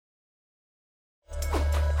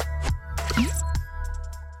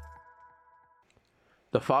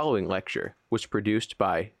The following lecture was produced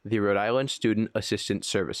by the Rhode Island Student Assistance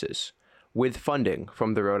Services, with funding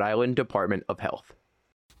from the Rhode Island Department of Health.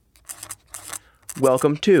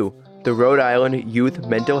 Welcome to the Rhode Island Youth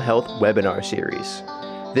Mental Health Webinar Series.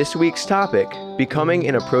 This week's topic, Becoming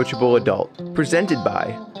an Approachable Adult, presented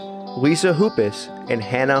by Lisa Hoopis and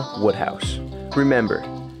Hannah Woodhouse. Remember,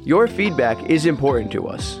 your feedback is important to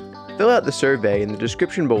us. Fill out the survey in the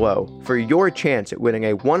description below for your chance at winning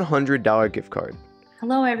a $100 gift card.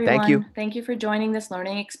 Hello, everyone. Thank you. Thank you for joining this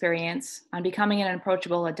learning experience on becoming an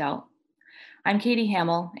approachable adult. I'm Katie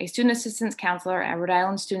Hamill, a student assistance counselor at Rhode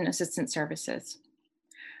Island Student Assistance Services.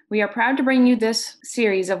 We are proud to bring you this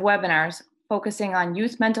series of webinars focusing on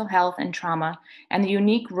youth mental health and trauma and the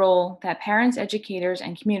unique role that parents, educators,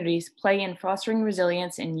 and communities play in fostering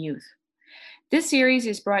resilience in youth. This series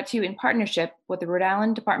is brought to you in partnership with the Rhode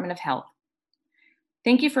Island Department of Health.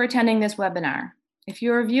 Thank you for attending this webinar. If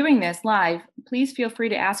you are viewing this live, please feel free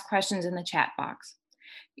to ask questions in the chat box.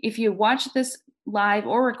 If you watch this live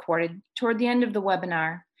or recorded, toward the end of the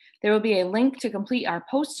webinar, there will be a link to complete our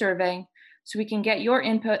post survey so we can get your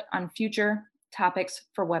input on future topics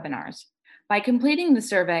for webinars. By completing the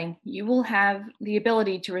survey, you will have the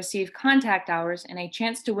ability to receive contact hours and a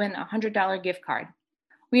chance to win a $100 gift card.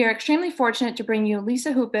 We are extremely fortunate to bring you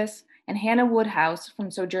Lisa Hoopis and Hannah Woodhouse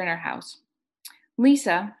from Sojourner House.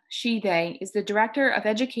 Lisa, they, is the Director of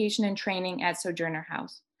Education and Training at Sojourner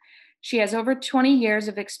House. She has over 20 years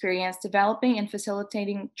of experience developing and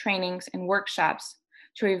facilitating trainings and workshops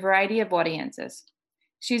to a variety of audiences.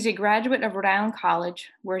 She's a graduate of Rhode Island College,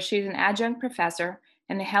 where she's an adjunct professor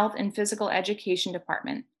in the Health and Physical Education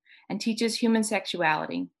Department and teaches human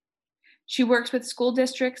sexuality. She works with school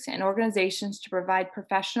districts and organizations to provide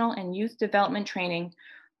professional and youth development training,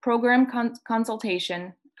 program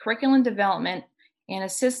consultation, curriculum development, and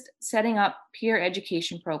assist setting up peer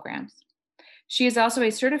education programs. She is also a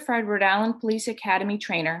certified Rhode Island Police Academy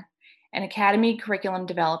trainer and Academy curriculum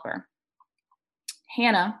developer.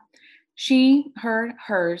 Hannah,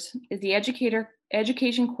 hers, is the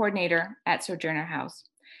education coordinator at Sojourner House.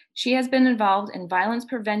 She has been involved in violence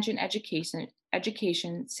prevention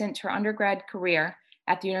education since her undergrad career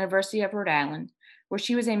at the University of Rhode Island, where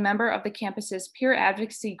she was a member of the campus's peer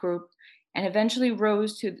advocacy group and eventually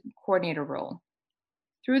rose to the coordinator role.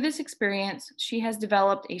 Through this experience, she has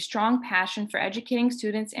developed a strong passion for educating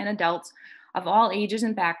students and adults of all ages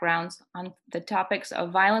and backgrounds on the topics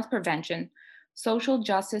of violence prevention, social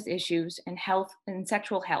justice issues, and health and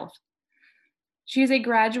sexual health. She is a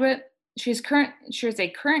current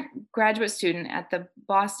graduate student at the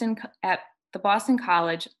Boston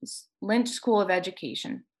College Lynch School of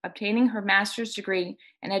Education, obtaining her master's degree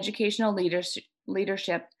in educational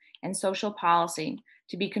leadership and social policy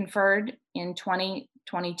to be conferred in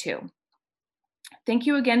 2022. Thank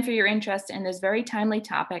you again for your interest in this very timely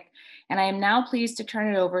topic, and I am now pleased to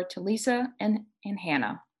turn it over to Lisa and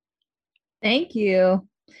Hannah. Thank you.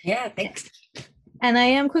 Yeah, thanks. And I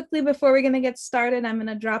am quickly, before we're going to get started, I'm going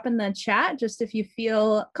to drop in the chat, just if you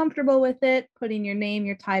feel comfortable with it, putting your name,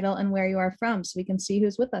 your title, and where you are from, so we can see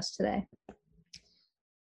who's with us today.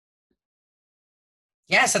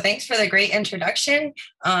 Yeah, so thanks for the great introduction.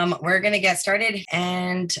 We're going to get started.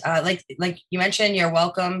 And like you mentioned, you're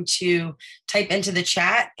welcome to type into the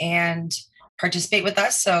chat and participate with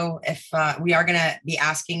us. So if we are going to be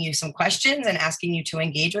asking you some questions and asking you to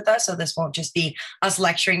engage with us, so this won't just be us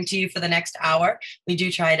lecturing to you for the next hour. We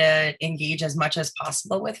do try to engage as much as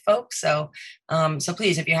possible with folks. So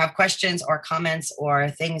please, if you have questions or comments or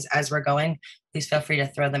things as we're going, please feel free to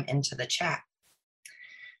throw them into the chat.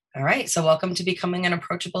 All right, so welcome to Becoming an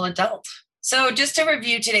Approachable Adult. So just to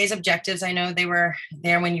review today's objectives, I know they were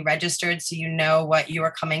there when you registered, so you know what you are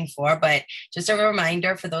coming for, but just a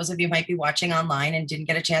reminder for those of you who might be watching online and didn't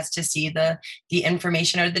get a chance to see the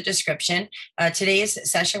information or the description, today's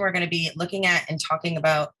session, we're going to be looking at and talking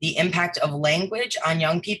about the impact of language on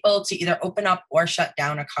young people to either open up or shut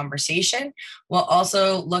down a conversation. We'll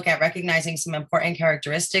also look at recognizing some important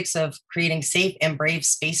characteristics of creating safe and brave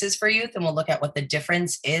spaces for youth, and we'll look at what the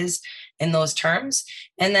difference is in those terms.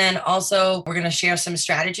 And then also we're going to share some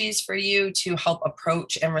strategies for you to help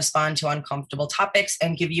approach and respond to uncomfortable topics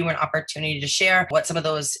and give you an opportunity to share what some of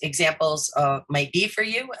those examples might be for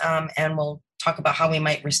you. And we'll talk about how we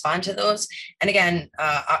might respond to those. And again,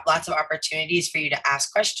 lots of opportunities for you to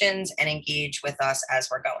ask questions and engage with us as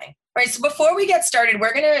we're going. All right, so before we get started,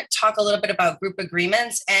 we're going to talk a little bit about group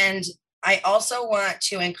agreements. And I also want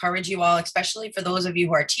to encourage you all, especially for those of you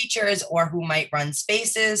who are teachers or who might run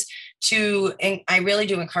spaces, and I really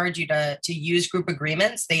do encourage you to use group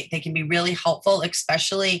agreements. They can be really helpful,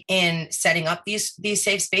 especially in setting up these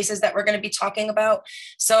safe spaces that we're going to be talking about.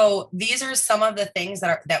 So these are some of the things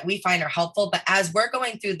that we find are helpful. But as we're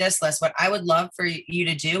going through this list, what I would love for you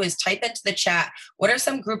to do is type into the chat, what are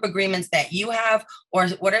some group agreements that you have, or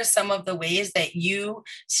what are some of the ways that you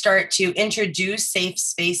start to introduce safe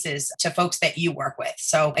spaces to folks that you work with?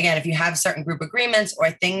 So again, if you have certain group agreements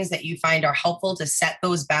or things that you find are helpful to set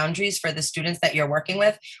those boundaries for the students that you're working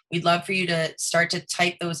with, we'd love for you to start to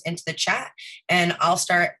type those into the chat. And I'll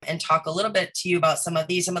start and talk a little bit to you about some of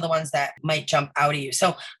the ones that might jump out at you.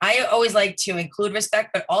 So I always like to include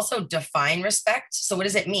respect, but also define respect. So what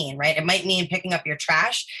does it mean, right? It might mean picking up your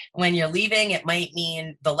trash when you're leaving. It might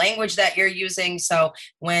mean the language that you're using. So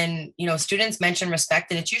when, students mention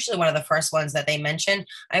respect, and it's usually one of the first ones that they mention,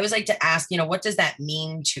 I always like to ask, what does that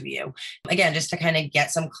mean to you? Again, just to kind of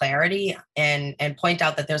get some clarity and point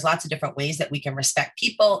out that there's lots of different ways that we can respect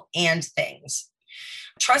people and things.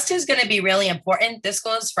 Trust is going to be really important. This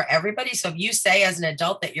goes for everybody. So if you say as an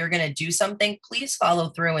adult that you're going to do something, please follow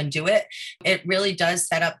through and do it. It really does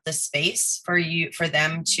set up the space for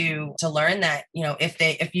them to learn that,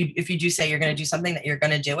 if you do say you're going to do something, that you're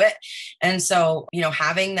going to do it. And so,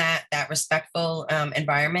 having that respectful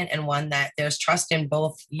environment, and one that there's trust in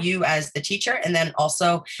both you as the teacher and then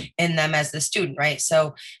also in them as the student, right?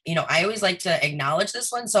 So, I always like to acknowledge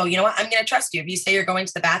this one. So, you know what, I'm going to trust you. If you say you're going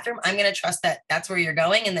to the bathroom, I'm going to trust that that's where you're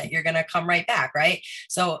going and that you're going to come right back, right?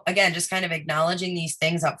 So again, just kind of acknowledging these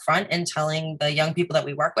things up front and telling the young people that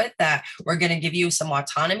we work with that we're going to give you some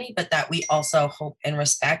autonomy, but that we also hope and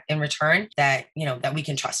respect in return that, that we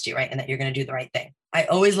can trust you, right? And that you're going to do the right thing. I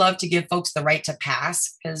always love to give folks the right to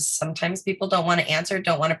pass, because sometimes people don't want to answer,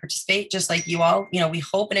 don't want to participate, just like you all. We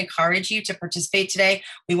hope and encourage you to participate today.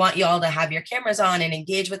 We want you all to have your cameras on and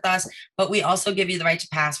engage with us, but we also give you the right to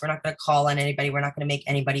pass. We're not going to call on anybody. We're not going to make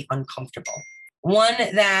anybody uncomfortable. One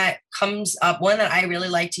that comes up, one that I really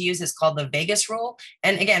like to use is called the Vegas rule.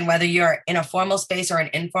 And again, whether you're in a formal space or an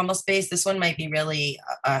informal space, this one might be really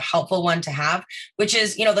a helpful one to have, which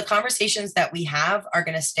is, the conversations that we have are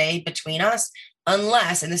going to stay between us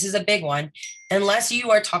unless, and this is a big one, unless you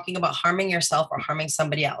are talking about harming yourself or harming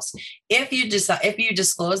somebody else. If you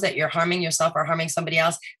disclose that you're harming yourself or harming somebody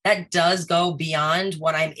else, that does go beyond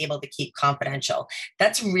what I'm able to keep confidential.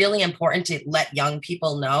 That's really important to let young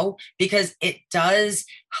people know, because it does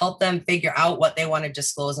help them figure out what they want to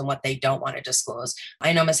disclose and what they don't want to disclose.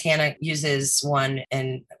 I know Miss Hannah uses one,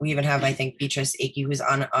 and we even have, I think, Beatrice Akey, who's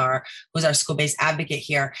our school-based advocate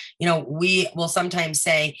here. We will sometimes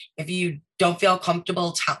say, if you don't feel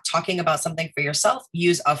comfortable talking about something for yourself,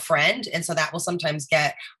 use a friend. And so that will sometimes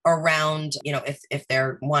get around, if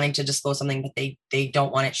they're wanting to disclose something, but they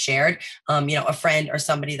don't want it shared, a friend or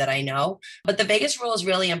somebody that I know. But the Vegas rule is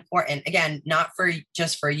really important. Again, not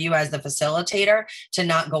just for you as the facilitator to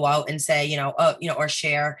not go out and say, or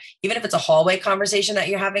share, even if it's a hallway conversation that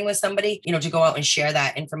you're having with somebody, to go out and share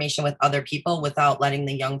that information with other people without letting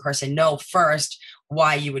the young person know first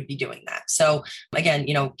why you would be doing that. So again,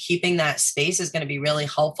 keeping that space is going to be really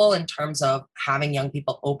helpful in terms of having young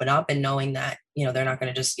people open up and knowing that, you're not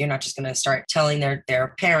just going to start telling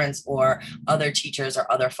their parents or other teachers or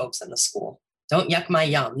other folks in the school. Don't yuck my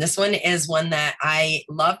yum. This one is one that I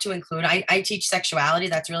love to include. I teach sexuality.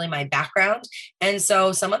 That's really my background. And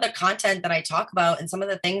so some of the content that I talk about and some of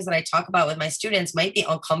the things that I talk about with my students might be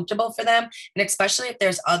uncomfortable for them. And especially if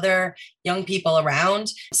there's other young people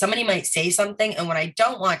around, somebody might say something. And what I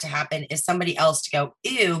don't want to happen is somebody else to go,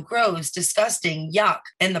 ew, gross, disgusting, yuck.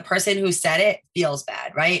 And the person who said it feels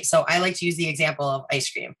bad, right? So I like to use the example of ice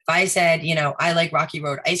cream. If I said, I like Rocky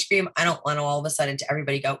Road ice cream, I don't want to all of a sudden to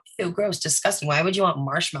everybody go, ew, gross, disgusting. Why would you want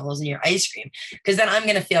marshmallows in your ice cream? Because then I'm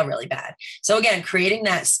going to feel really bad. So again, creating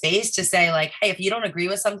that space to say like, hey, if you don't agree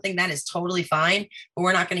with something, that is totally fine, but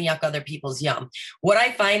we're not going to yuck other people's yum. What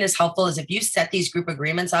I find is helpful is if you set these group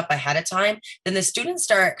agreements up ahead of time, then the students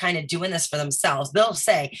start kind of doing this for themselves. They'll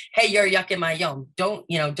say, hey, you're yucking my yum. Don't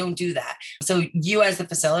do that. So you as the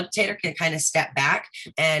facilitator can kind of step back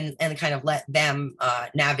and kind of let them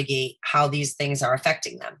navigate how these things are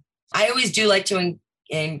affecting them. I always do like to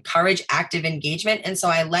encourage active engagement. And so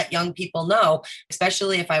I let young people know,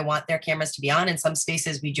 especially if I want their cameras to be on. In some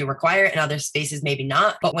spaces we do require it, in other spaces maybe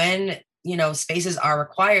not. But when spaces are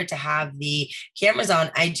required to have the cameras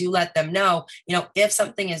on, I do let them know, if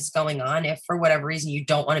something is going on, if for whatever reason you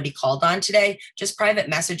don't want to be called on today, just private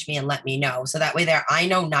message me and let me know. So that way I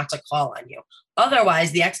know not to call on you.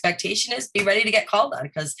 Otherwise, the expectation is be ready to get called on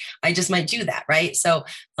because I just might do that, right? So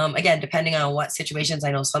again, depending on what situations, I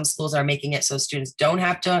know some schools are making it so students don't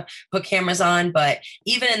have to put cameras on, but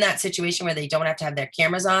even in that situation where they don't have to have their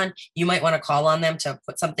cameras on, you might want to call on them to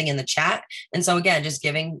put something in the chat. And so again, just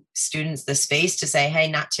giving students the space to say, hey,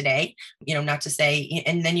 not today, not to say,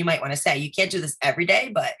 and then you might want to say, you can't do this every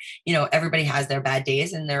day, but everybody has their bad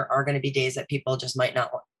days, and there are going to be days that people just might not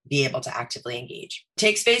be able to actively engage.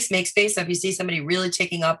 Take space, make space. So if you see somebody really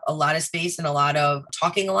taking up a lot of space and a lot of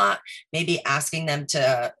talking a lot, maybe asking them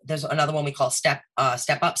to, there's another one we call step up,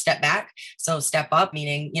 step back. So step up,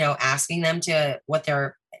 meaning, asking them to what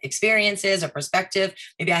their experience is or perspective.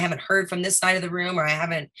 Maybe I haven't heard from this side of the room, or I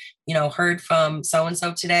haven't, heard from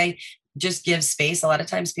so-and-so today. Just give space. A lot of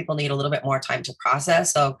times people need a little bit more time to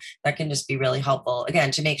process. So that can just be really helpful,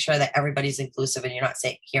 again, to make sure that everybody's inclusive and you're not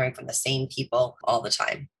hearing from the same people all the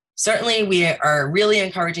time. Certainly, we are really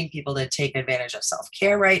encouraging people to take advantage of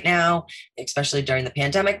self-care right now, especially during the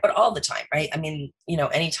pandemic, but all the time, right? I mean,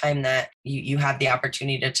 anytime that you have the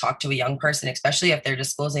opportunity to talk to a young person, especially if they're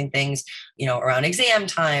disclosing things, around exam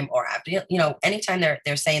time or after, anytime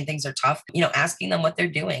they're saying things are tough, asking them what they're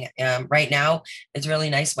doing. Right now, it's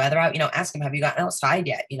really nice weather out, ask them, have you gotten outside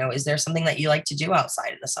yet? Is there something that you like to do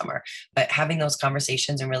outside in the summer? But having those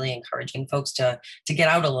conversations and really encouraging folks to get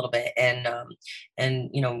out a little bit and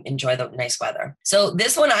enjoy the nice weather. So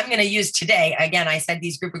this one I'm going to use today. Again, I said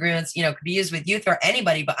these group agreements, could be used with youth or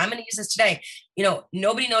anybody, but I'm going to use this today.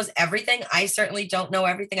 Nobody knows everything. I certainly don't know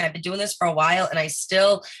everything. I've been doing this for a while, and I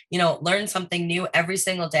still, learn something new every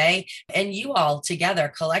single day. And you all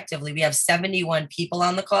together, collectively, we have 71 people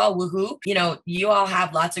on the call. Woohoo. You all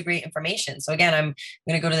have lots of great information. So again, I'm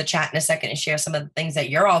going to go to the chat in a second and share some of the things that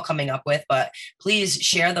you're all coming up with, but please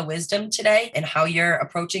share the wisdom today and how you're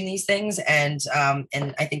approaching these things. And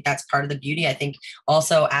I think that's part of the beauty. I think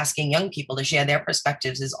also asking young people to share their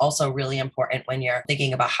perspectives is also really important when you're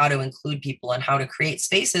thinking about how to include people and how to create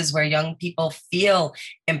spaces where young people feel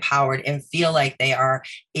empowered and feel like they are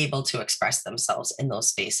able to express themselves in those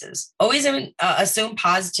spaces. Always assume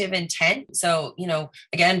positive intent. So,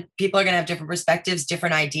 again, people are going to have different perspectives,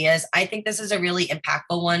 different ideas. I think this is a really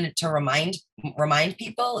impactful one to remind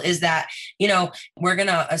people is that, we're going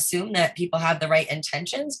to assume that people have the right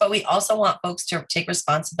intentions, but we also want folks to take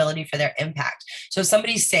responsibility for their impact. So if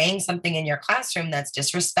somebody's saying something in your classroom that's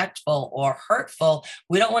disrespectful or hurtful,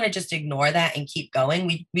 we don't want to just ignore that and keep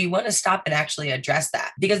going. We want to stop and actually address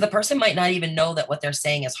that, because the person might not even know that what they're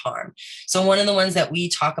saying is harm. So one of the ones that we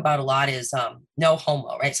talk about a lot is no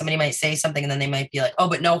homo, right? Somebody might say something and then they might be like, oh,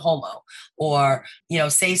 but no homo, or,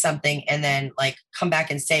 say something and then like come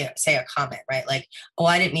back and say a comment, right? Like, oh,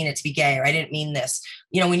 I didn't mean it to be gay, or I didn't mean this.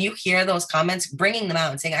 When you hear those comments, bringing them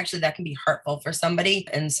out and saying, actually, that can be hurtful for somebody.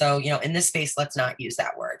 And so, in this space, let's not use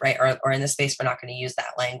that word, right? Or in this space, we're not going to use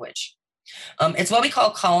that language. It's what we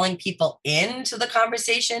call calling people into the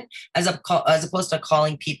conversation as opposed to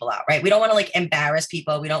calling people out, right? We don't want to like embarrass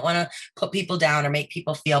people. We don't want to put people down or make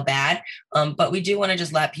people feel bad. But we do want to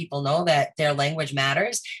just let people know that their language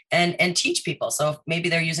matters and teach people. So if maybe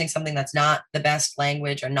they're using something that's not the best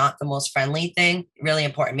language or not the most friendly thing, really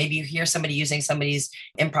important. Maybe you hear somebody using somebody's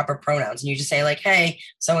improper pronouns and you just say like, hey,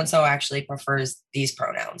 so-and-so actually prefers these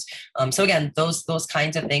pronouns. So again, those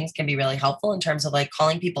kinds of things can be really helpful in terms of like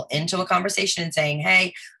calling people into a conversation and saying,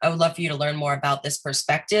 hey, I would love for you to learn more about this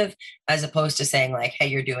perspective, as opposed to saying like, hey,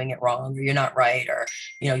 you're doing it wrong, or you're not right, or,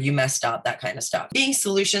 you messed up, that kind of stuff. Being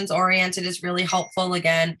solutions oriented is really helpful.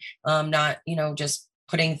 Again, not, just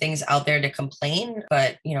putting things out there to complain,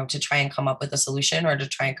 but, to try and come up with a solution or to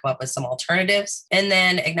try and come up with some alternatives. And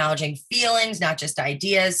then acknowledging feelings, not just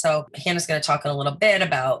ideas. So Hannah's going to talk a little bit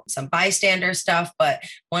about some bystander stuff, but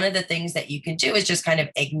one of the things that you can do is just kind of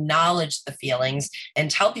acknowledge the feelings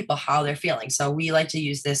and tell people how they're feeling. So we like to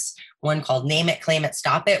use this one called name it, claim it,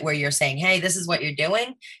 stop it, where you're saying, hey, this is what you're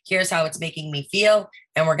doing. Here's how it's making me feel.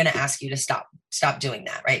 And we're going to ask you to stop doing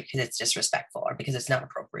that, right? Because it's disrespectful or because it's not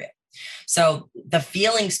appropriate. So the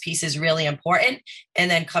feelings piece is really important. And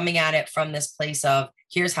then coming at it from this place of,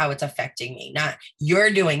 here's how it's affecting me, not you're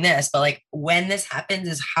doing this, but like when this happens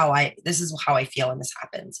this is how I feel when this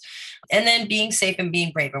happens. And then being safe and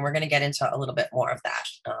being brave. And we're going to get into a little bit more of that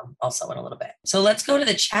also in a little bit. So let's go to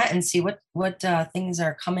the chat and see what things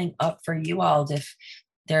are coming up for you all. If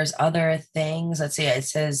there's other things, let's see, it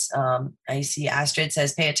says, I see Astrid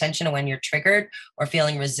says, pay attention to when you're triggered or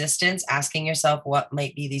feeling resistance, asking yourself, what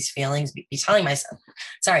might be these feelings be telling myself?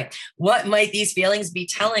 Sorry, what might these feelings be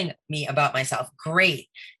telling me about myself? Great.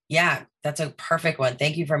 Yeah, that's a perfect one.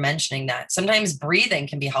 Thank you for mentioning that. Sometimes breathing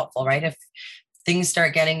can be helpful, right? If things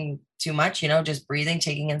start getting too much, just breathing,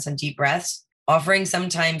 taking in some deep breaths offering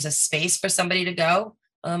sometimes a space for somebody to go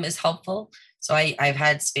is helpful. So I've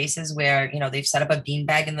had spaces where, they've set up a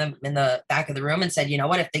beanbag in the back of the room and said, you know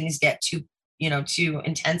what, if things get too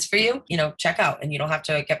intense for you, check out, and you don't have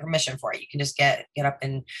to get permission for it. You can just get up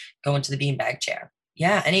and go into the beanbag chair.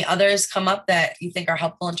 Yeah. Any others come up that you think are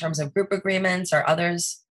helpful in terms of group agreements or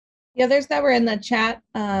others? The others that were in the chat,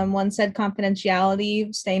 one said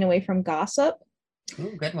confidentiality, staying away from gossip.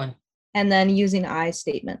 Ooh, good one. And then using I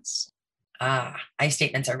statements. I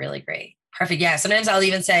statements are really great. Perfect. Yeah. Sometimes I'll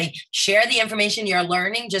even say, share the information you're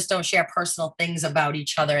learning, just don't share personal things about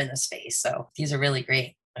each other in the space. So these are really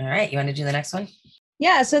great. All right. You want to do the next one?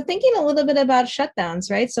 Yeah. So thinking a little bit about shutdowns,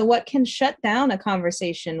 right? So what can shut down a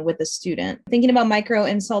conversation with a student? Thinking about micro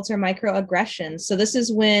insults or microaggressions. So this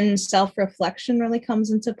is when self-reflection really comes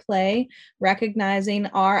into play, recognizing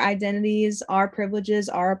our identities, our privileges,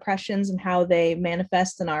 our oppressions, and how they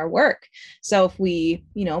manifest in our work. So if we,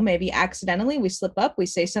 maybe accidentally we slip up, we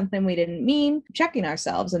say something we didn't mean, checking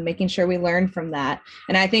ourselves and making sure we learn from that.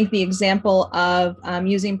 And I think the example of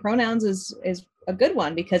using pronouns is a good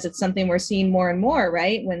one, because it's something we're seeing more and more,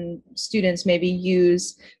 right? When students maybe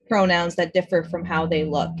use pronouns that differ from how they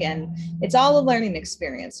look. And it's all a learning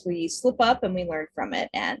experience. We slip up and we learn from it.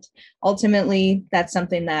 And ultimately, that's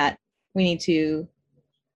something that we need to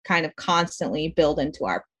kind of constantly build into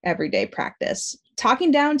our everyday practice.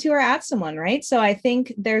 Talking down to or at someone, right? So I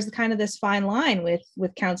think there's kind of this fine line with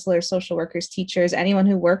counselors, social workers, teachers, anyone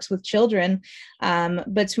who works with children,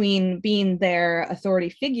 between being their authority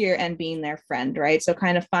figure and being their friend, right? So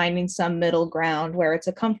kind of finding some middle ground where it's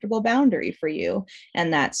a comfortable boundary for you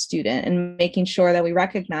and that student, and making sure that we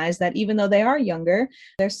recognize that even though they are younger,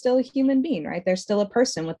 they're still a human being, right? They're still a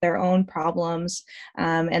person with their own problems,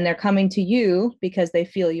 and they're coming to you because they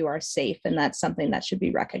feel you are safe, and that's something that should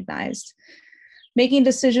be recognized. Making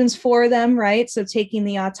decisions for them, right? So taking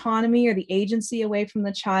the autonomy or the agency away from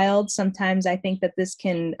the child. Sometimes I think that this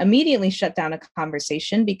can immediately shut down a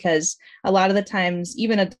conversation, because a lot of the times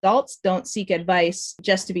even adults don't seek advice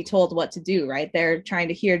just to be told what to do, right? They're trying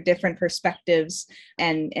to hear different perspectives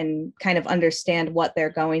and kind of understand what they're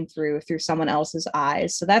going through someone else's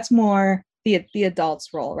eyes. So that's more the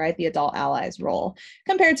adult's role, right? The adult ally's role,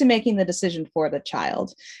 compared to making the decision for the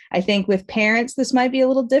child. I think with parents, this might be a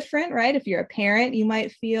little different, right? If you're a parent, you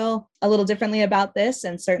might feel a little differently about this.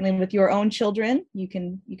 And certainly with your own children, you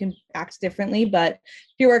can act differently. But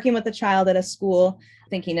if you're working with a child at a school,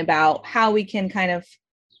 thinking about how we can kind of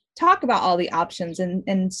talk about all the options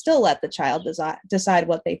and still let the child decide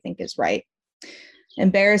what they think is right.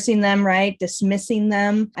 Embarrassing them, right? Dismissing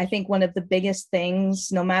them. I think one of the biggest things,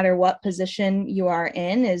 no matter what position you are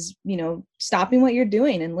in, is, stopping what you're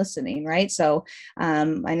doing and listening, right? So I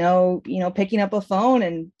know, picking up a phone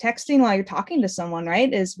and texting while you're talking to someone,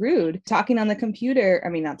 right, is rude. Typing on the computer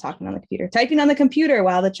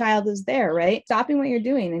while the child is there, right? Stopping what you're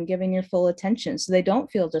doing and giving your full attention so they don't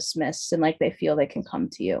feel dismissed and like they feel they can come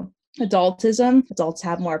to you. Adultism, adults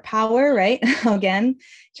have more power, right? Again,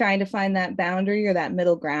 trying to find that boundary or that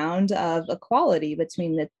middle ground of equality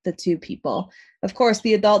between the two people. Of course,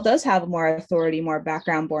 the adult does have more authority, more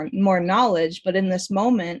background, more knowledge, but in this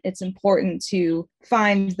moment, it's important to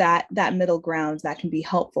find that middle ground that can be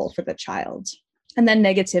helpful for the child. And then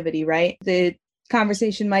negativity, right? The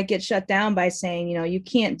conversation might get shut down by saying, you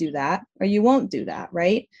can't do that or you won't do that,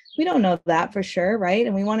 right? We don't know that for sure, right?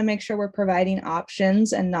 And we want to make sure we're providing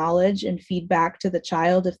options and knowledge and feedback to the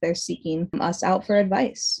child if they're seeking us out for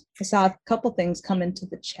advice. I saw a couple things come into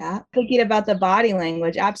the chat. Thinking about the body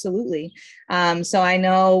language, absolutely. So I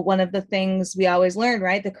know one of the things we always learn,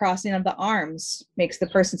 right? The crossing of the arms makes the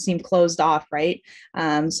person seem closed off, right?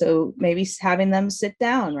 So maybe having them sit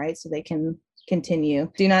down, right? So they can continue.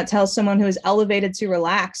 Do not tell someone who is elevated to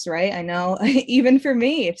relax, right? I know even for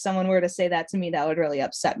me, if someone were to say that to me, that would really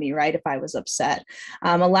upset me, right? If I was upset.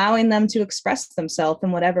 Allowing them to express themselves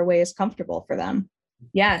in whatever way is comfortable for them.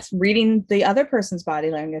 Yes, reading the other person's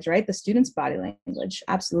body language, right? The student's body language.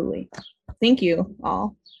 Absolutely. Thank you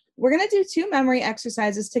all. We're going to do 2 memory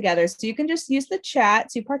exercises together. So you can just use the chat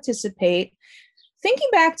to participate. Thinking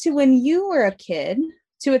back to when you were a kid,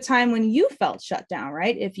 to a time when you felt shut down,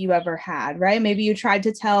 right? If you ever had, right? Maybe you tried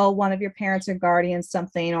to tell one of your parents or guardians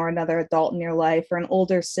something, or another adult in your life, or an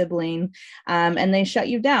older sibling, and they shut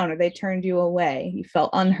you down or they turned you away. You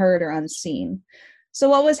felt unheard or unseen. So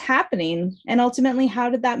what was happening? And ultimately,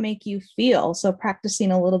 how did that make you feel? So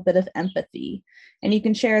practicing a little bit of empathy. And you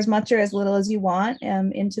can share as much or as little as you want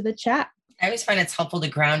into the chat. I always find it's helpful to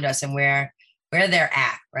ground us in where they're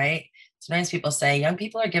at, right? Sometimes people say young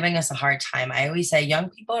people are giving us a hard time. I always say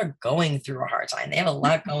young people are going through a hard time. They have a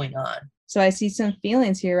lot going on. So I see some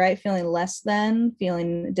feelings here, right? Feeling less than,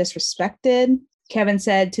 feeling disrespected. Kevin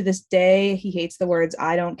said to this day, he hates the words,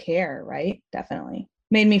 I don't care, right? Definitely.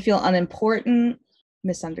 Made me feel unimportant,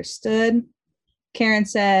 misunderstood. Karen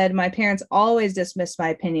said, my parents always dismissed my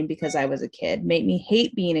opinion because I was a kid, made me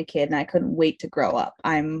hate being a kid, and I couldn't wait to grow up.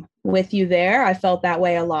 I'm with you there. I felt that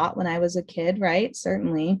way a lot when I was a kid, right?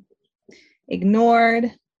 Certainly.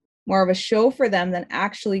 Ignored, more of a show for them than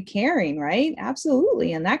actually caring, right?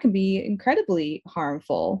 Absolutely. And that can be incredibly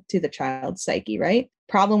harmful to the child's psyche, right?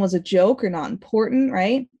 Problem was a joke or not important,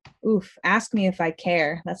 right? Oof, ask me if I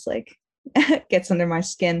care. That's like, gets under my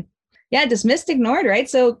skin. Yeah, dismissed, ignored, right?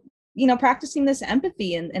 So, practicing this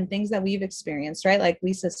empathy and things that we've experienced, right? Like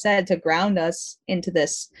Lisa said, to ground us into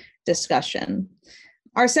this discussion.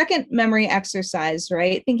 Our second memory exercise,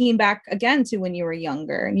 right? Thinking back again to when you were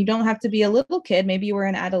younger, and you don't have to be a little kid, maybe you were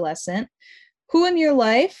an adolescent. Who in your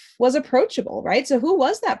life was approachable, right? So who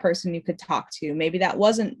was that person you could talk to? Maybe that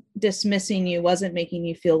wasn't dismissing you, wasn't making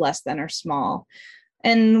you feel less than or small.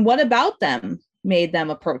 And what about them made them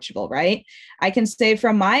approachable, right? I can say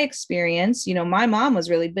from my experience, my mom was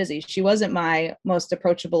really busy. She wasn't my most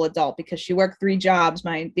approachable adult because she worked 3 jobs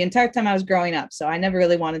the entire time I was growing up. So I never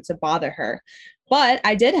really wanted to bother her. But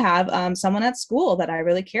I did have someone at school that I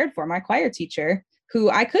really cared for, my choir teacher, who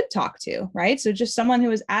I could talk to, right? So just someone who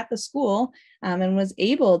was at the school and was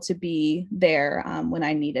able to be there when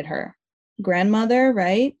I needed her. Grandmother,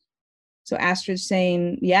 right? So Astrid's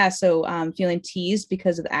saying, yeah, so feeling teased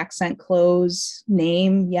because of the accent, clothes,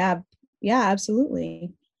 name. Yeah,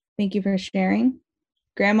 absolutely. Thank you for sharing.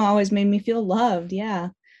 Grandma always made me feel loved. Yeah.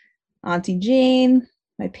 Auntie Jane,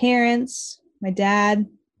 my parents, my dad,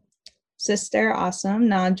 sister, awesome,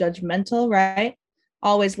 non-judgmental, right?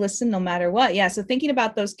 Always listen no matter what. Yeah, so thinking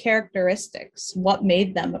about those characteristics, what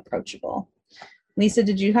made them approachable. Lisa,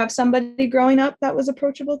 did you have somebody growing up that was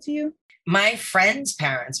approachable to you? My friends'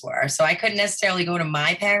 parents were, so I couldn't necessarily go to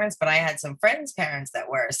my parents, but I had some friends' parents that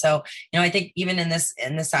were. So, I think even in this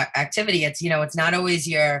activity, it's, it's not always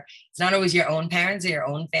your own parents or your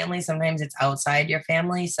own family. Sometimes it's outside your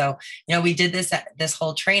family. So, we did this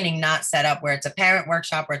whole training, not set up where it's a parent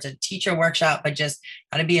workshop or it's a teacher workshop, but just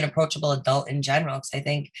how to be an approachable adult in general. Because I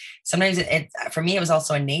think sometimes for me, it was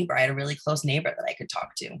also a neighbor. I had a really close neighbor that I could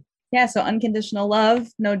talk to. Yeah, so unconditional love,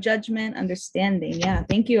 no judgment, understanding. Yeah,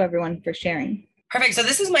 thank you everyone for sharing. Perfect. So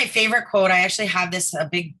this is my favorite quote. I actually have a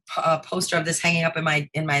big poster of this hanging up in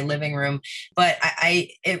my living room, but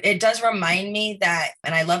it does remind me that,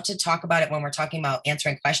 and I love to talk about it when we're talking about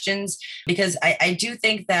answering questions, because I do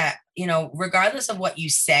think that, regardless of what you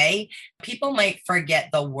say, people might forget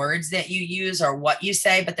the words that you use or what you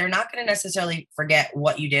say, but they're not going to necessarily forget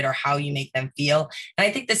what you did or how you make them feel. And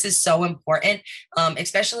I think this is so important,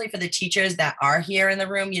 especially for the teachers that are here in the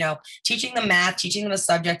room, teaching them math, teaching them a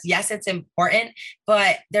subject. Yes, it's important,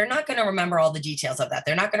 but they're not going to remember all the details of that.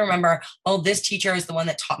 They're not going to remember, oh, this teacher is the one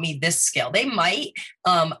that taught me this skill. They might,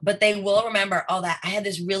 but they will remember, oh, that I had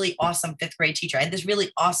this really awesome 5th grade teacher. I had this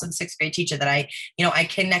really awesome 6th grade teacher that I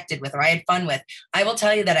connected with or I had fun with. I will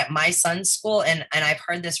tell you that at my son's school, and I've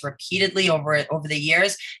heard this repeatedly over the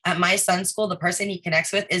years, at my son's school, the person he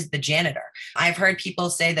connects with is the janitor. I've heard people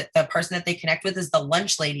say that the person that they connect with is the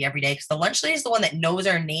lunch lady every day, because the lunch lady is the one that knows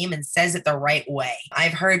her name and says it the right way.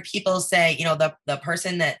 I've heard people say, the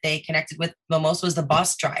person that they connected with the most was the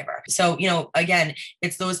bus driver. So, again,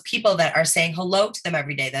 it's those people that are saying hello to them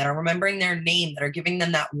every day, that are remembering their name, that are giving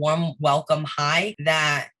them that warm welcome hi,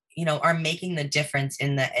 that are making the difference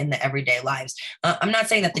in the everyday lives. I'm not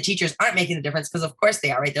saying that the teachers aren't making the difference, because of course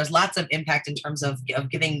they are, right? There's lots of impact in terms of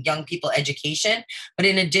giving young people education, but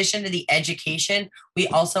in addition to the education, we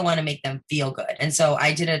also want to make them feel good. And so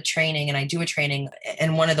I did a training, and I do a training,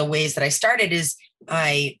 and one of the ways that I started is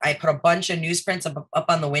I put a bunch of newsprints up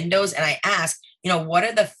on the windows, and I asked, what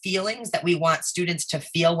are the feelings that we want students to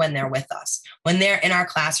feel when they're with us, when they're in our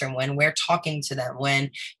classroom, when we're talking to them, when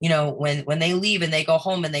they leave and they go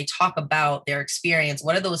home and they talk about their experience.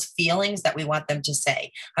 What are those feelings that we want them to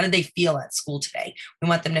say? How did they feel at school today? We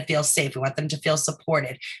want them to feel safe. We want them to feel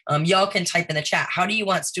supported. Y'all can type in the chat, how do you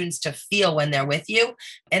want students to feel when they're with you?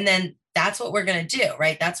 And then that's what we're going to do,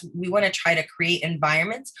 right? We want to try to create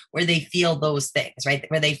environments where they feel those things, right?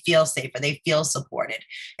 Where they feel safe, where they feel supported.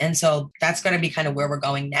 And so that's going to be kind of where we're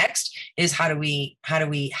going next, is how do we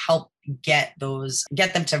help get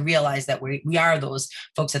them to realize that we are those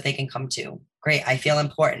folks that they can come to. Great. I feel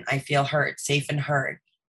important. I feel heard, safe and heard.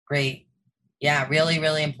 Great. Yeah. Really,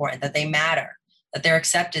 really important that they matter, that they're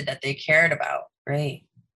accepted, that they cared about. Great.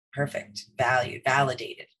 Perfect. Valued,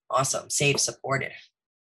 validated. Awesome. Safe, supported.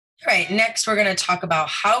 All right, next we're going to talk about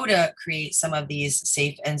how to create some of these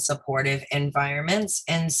safe and supportive environments.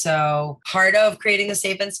 And so part of creating the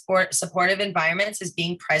safe and supportive environments is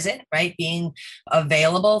being present, right? Being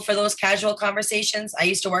available for those casual conversations. I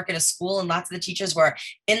used to work at a school and lots of the teachers were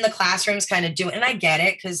in the classrooms kind of doing, and I get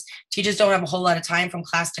it because teachers don't have a whole lot of time from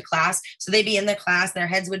class to class. So they'd be in their class, their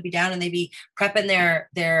heads would be down and they'd be prepping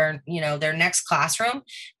their next classroom.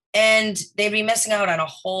 And they'd be missing out on a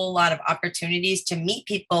whole lot of opportunities to meet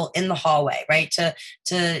people in the hallway, right? To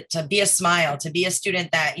be a smile, to be a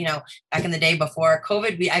student that, back in the day before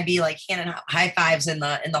COVID, I'd be like handing out high fives in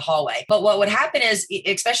the hallway. But what would happen is,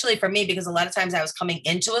 especially for me, because a lot of times I was coming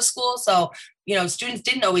into a school, so students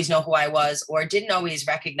didn't always know who I was or didn't always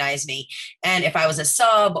recognize me. And if I was a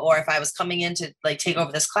sub or if I was coming in to like take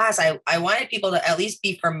over this class, I wanted people to at least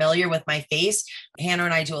be familiar with my face. Hannah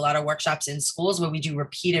and I do a lot of workshops in schools where we do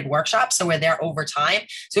repeated workshops. So we're there over time.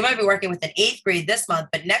 So we might be working with an 8th grade this month,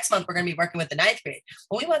 but next month we're going to be working with the 9th grade.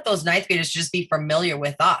 Well, we want those 9th graders to just be familiar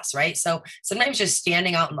with us, right? So sometimes just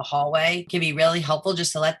standing out in the hallway can be really helpful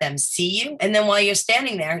just to let them see you. And then while you're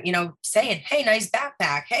standing there, saying, hey, nice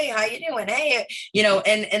backpack. Hey, how you doing? Hey,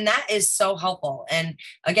 and that is so helpful. And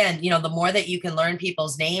again, the more that you can learn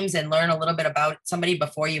people's names and learn a little bit about somebody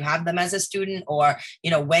before you have them as a student, or,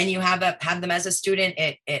 when you have them as a student,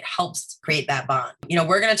 it helps create that bond.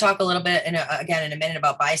 We're going to talk a little bit in a minute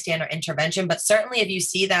about bystander intervention, but certainly if you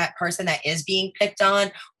see that person that is being picked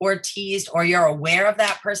on or teased, or you're aware of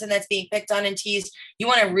that person that's being picked on and teased, you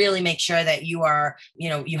want to really make sure that you are,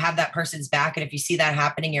 you have that person's back. And if you see that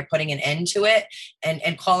happening, you're putting an end to it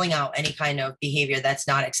and calling out any kind of behavior that's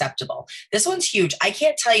not acceptable. This one's huge. I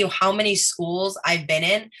can't tell you how many schools I've been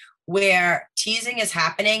in where teasing is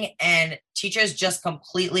happening and teachers just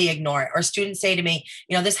completely ignore it. Or students say to me,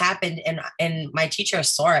 this happened and my teacher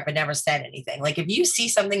saw it but never said anything. Like if you see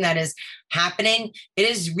something that is happening, it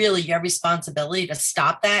is really your responsibility to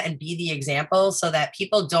stop that and be the example so that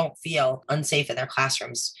people don't feel unsafe in their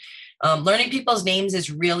classrooms. Learning people's names is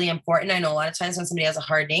really important. I know a lot of times when somebody has a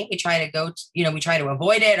hard name, we try to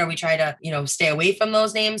avoid it, or we try to, stay away from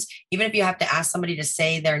those names. Even if you have to ask somebody to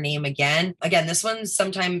say their name again, this one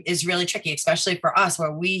sometimes is really tricky, especially for us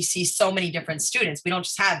where we see so many different students. We don't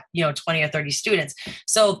just have, 20 or 30 students.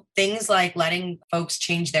 So things like letting folks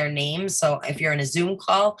change their names. So if you're in a Zoom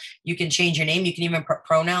call, you can change your name. You can even put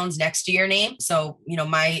pronouns next to your name. So,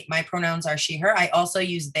 my pronouns are she, her. I also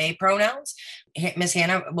use they pronouns. Miss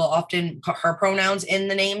Hannah will often put her pronouns in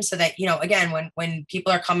the name so that, again, when people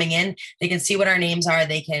are coming in, they can see what our names are.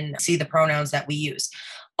 They can see the pronouns that we use.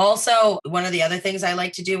 Also, one of the other things I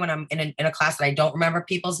like to do when I'm in a class that I don't remember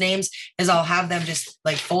people's names is I'll have them just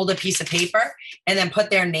like fold a piece of paper and then put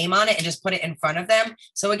their name on it and just put it in front of them.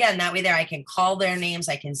 So again, that way there I can call their names,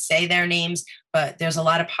 I can say their names, but there's a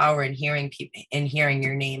lot of power in hearing people, in hearing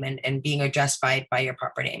your name and being addressed by your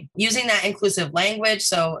proper name. Using that inclusive language.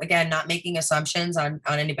 So again, not making assumptions on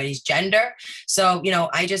anybody's gender. So,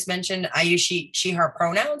 I just mentioned I use she, her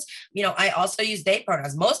pronouns. I also use they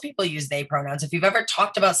pronouns. Most people use they pronouns. If you've ever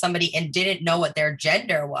talked about somebody and didn't know what their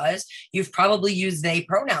gender was, you've probably used they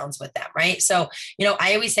pronouns with them, right? So,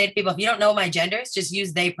 I always say to people, if you don't know my genders, just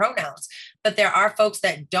use they pronouns. But there are folks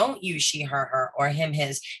that don't use she, her, or him,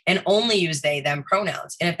 his, and only use they, them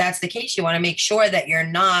pronouns. And if that's the case, you want to make sure that you're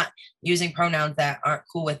not using pronouns that aren't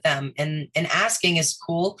cool with them. And asking is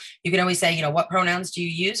cool. You can always say, what pronouns do you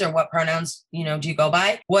use or what pronouns, do you go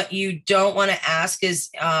by? What you don't want to ask is,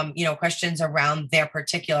 questions around their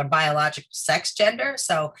particular biological sex gender.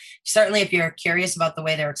 So certainly if you're curious about the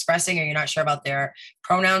way they're expressing or you're not sure about their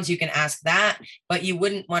pronouns, you can ask that, but you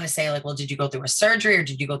wouldn't want to say like, well, did you go through a surgery or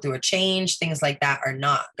did you go through a change? Things like that are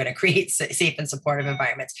not going to create safe and supportive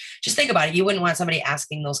environments. Just think about it. You wouldn't want somebody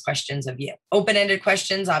asking those questions of you. Open-ended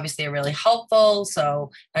questions obviously are really helpful. So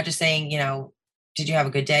not just saying, did you have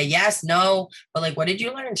a good day? Yes, no, but like, what did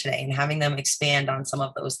you learn today? And having them expand on some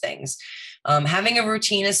of those things. Having a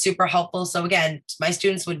routine is super helpful. So again, my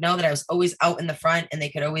students would know that I was always out in the front and they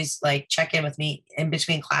could always like check in with me in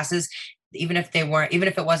between classes. Even if it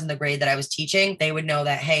wasn't the grade that I was teaching, they would know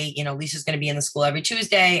that, hey, Lisa's going to be in the school every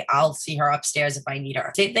Tuesday. I'll see her upstairs if I need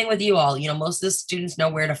her. Same thing with you all. Most of the students know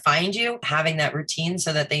where to find you, having that routine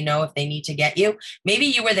so that they know if they need to get you. Maybe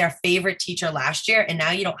you were their favorite teacher last year and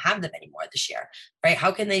now you don't have them anymore this year, right?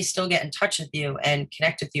 How can they still get in touch with you and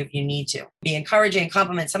connect with you if you need to? Be encouraging,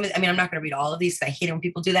 compliment somebody. I'm not going to read all of these. I hate it when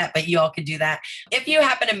people do that, but you all could do that. If you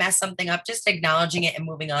happen to mess something up, just acknowledging it and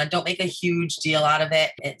moving on. Don't make a huge deal out of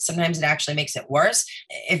it. Sometimes it actually makes it worse.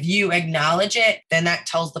 If you acknowledge it, then that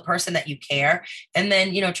tells the person that you care. And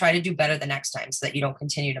then, try to do better the next time so that you don't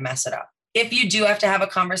continue to mess it up. If you do have to have a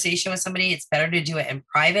conversation with somebody, it's better to do it in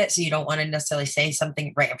private. So you don't want to necessarily say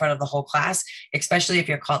something right in front of the whole class, especially if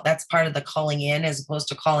you're called, that's part of the calling in as opposed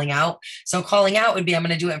to calling out. So calling out would be, I'm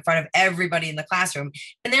going to do it in front of everybody in the classroom.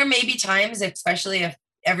 And there may be times, especially if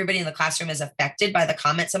everybody in the classroom is affected by the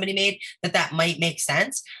comment somebody made, that might make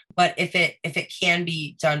sense. But if it can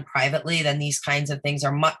be done privately, then these kinds of things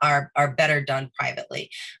are better done privately.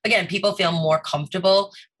 Again, people feel more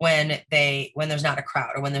comfortable when there's not a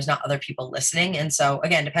crowd or when there's not other people listening. And so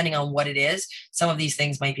again, depending on what it is, some of these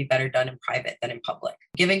things might be better done in private than in public.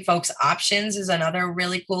 Giving folks options is another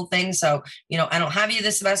really cool thing. So, I don't have you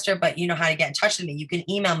this semester, but you know how to get in touch with me. You can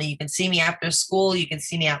email me. You can see me after school. You can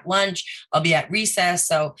see me at lunch. I'll be at recess.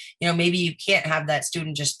 So, maybe you can't have that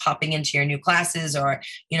student just popping into your new classes or,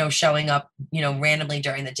 showing up, randomly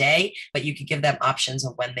during the day, but you could give them options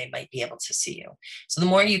of when they might be able to see you. So the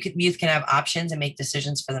more youth can have options and make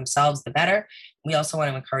decisions for themselves, the better. We also want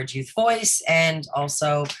to encourage youth voice, and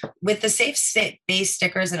also with the safe space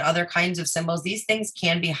stickers and other kinds of symbols, these things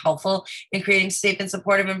can be helpful in creating safe and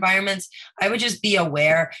supportive environments. I would just be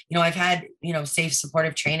aware, I've had, safe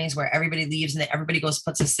supportive trainings where everybody leaves and everybody goes,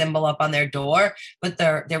 puts a symbol up on their door, but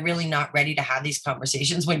they're really not ready to have these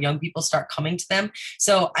conversations when young people start coming to them.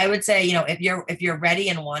 So I would say, if you're ready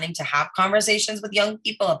and wanting to have conversations with young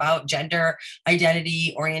people about gender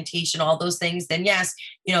identity, orientation, all those things, then yes,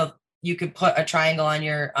 you could put a triangle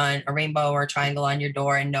on a rainbow or a triangle on your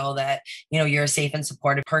door and know that, you're a safe and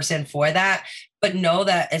supportive person for that. But know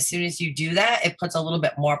that as soon as you do that, it puts a little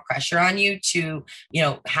bit more pressure on you to,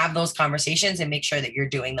 have those conversations and make sure that you're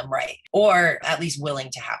doing them right, or at least willing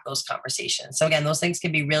to have those conversations. So again, those things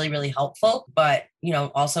can be really, really helpful, but,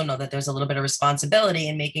 also know that there's a little bit of responsibility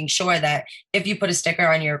in making sure that if you put a sticker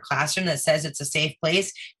on your classroom that says it's a safe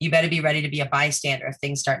place, you better be ready to be a bystander if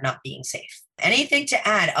things start not being safe. Anything to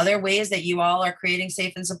add? Other ways that you all are creating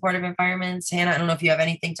safe and supportive environments? Hannah, I don't know if you have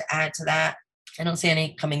anything to add to that. I don't see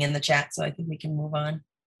any coming in the chat, so I think we can move on.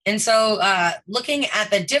 And so looking at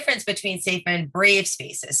the difference between safe and brave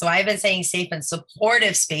spaces. So I've been saying safe and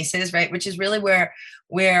supportive spaces, right, which is really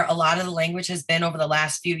where a lot of the language has been over the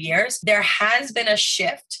last few years. There has been a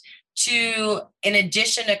shift to, in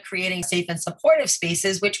addition to creating safe and supportive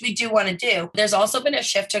spaces, which we do want to do, there's also been a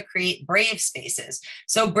shift to create brave spaces.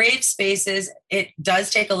 So brave spaces, it does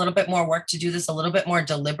take a little bit more work to do this a little bit more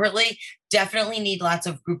deliberately. Definitely need lots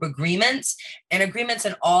of group agreements and agreements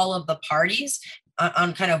in all of the parties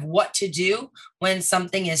on kind of what to do when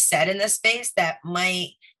something is said in this space that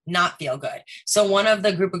might not feel good. So one of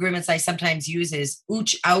the group agreements I sometimes use is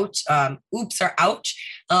ooch, out, oops, or ouch.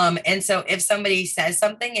 And so if somebody says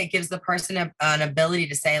something, it gives the person an ability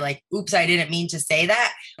to say like, oops, I didn't mean to say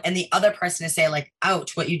that. And the other person to say like,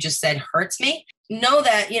 ouch, what you just said hurts me. Know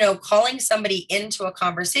that, calling somebody into a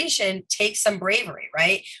conversation takes some bravery,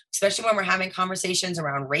 right? Especially when we're having conversations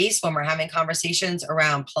around race, when we're having conversations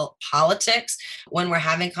around politics, when we're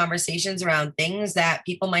having conversations around things that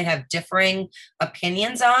people might have differing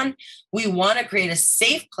opinions on. We want to create a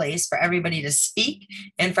safe place for everybody to speak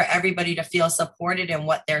and for everybody to feel supported in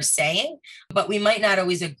what they're saying, but we might not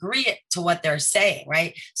always agree to what they're saying,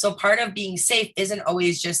 right? So part of being safe isn't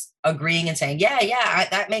always just agreeing and saying, yeah,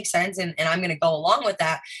 that makes sense. And I'm going to go along with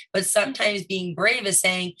that. But sometimes being brave is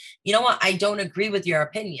saying, you know what, I don't agree with your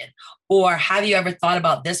opinion. Or have you ever thought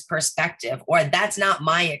about this perspective? Or that's not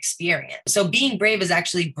my experience. So being brave is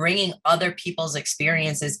actually bringing other people's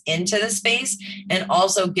experiences into the space and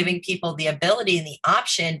also giving people the ability and the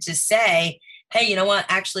option to say, hey, you know what?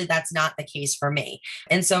 Actually, that's not the case for me.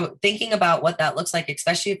 And so thinking about what that looks like,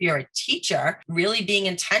 especially if you're a teacher, really being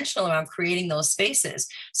intentional around creating those spaces.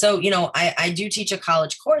 So, I do teach a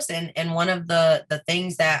college course, and one of the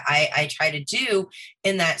things that I try to do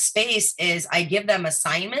in that space is I give them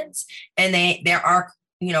assignments, and there are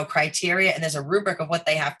criteria, and there's a rubric of what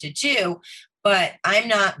they have to do. But I'm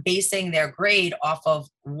not basing their grade off of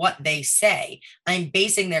what they say. I'm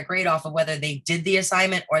basing their grade off of whether they did the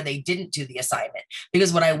assignment or they didn't do the assignment.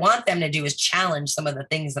 Because what I want them to do is challenge some of the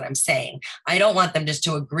things that I'm saying. I don't want them just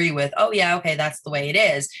to agree with, oh yeah, okay, that's the way it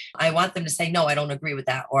is. I want them to say, no, I don't agree with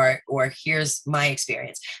that, or here's my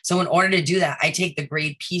experience. So in order to do that, I take the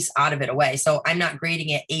grade piece out of it away. So I'm not grading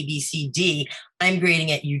it A, B, C, D. I'm grading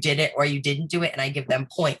it, you did it or you didn't do it, and I give them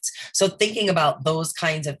points. So thinking about those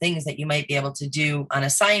kinds of things that you might be able to do on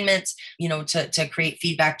assignments, to create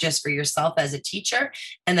feedback just for yourself as a teacher,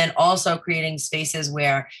 and then also creating spaces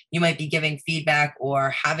where you might be giving feedback or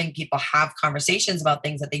having people have conversations about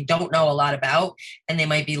things that they don't know a lot about and they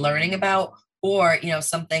might be learning about, Or,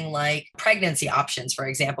 something like pregnancy options, for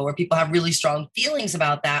example, where people have really strong feelings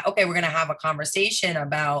about that. Okay, we're going to have a conversation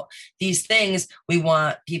about these things. We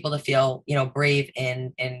want people to feel, brave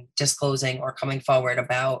in disclosing or coming forward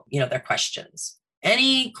about, their questions.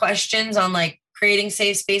 Any questions on like creating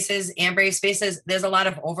safe spaces and brave spaces? There's a lot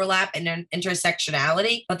of overlap and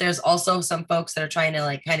intersectionality, but there's also some folks that are trying to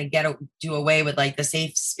like kind of do away with like the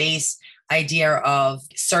safe space idea of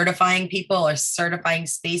certifying people or certifying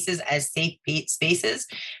spaces as safe spaces,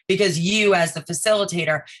 because you as the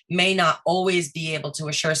facilitator may not always be able to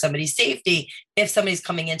assure somebody's safety if somebody's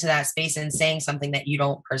coming into that space and saying something that you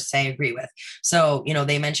don't per se agree with. So,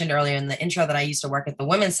 they mentioned earlier in the intro that I used to work at the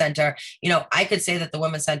Women's Center. I could say that the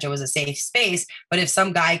Women's Center was a safe space, but if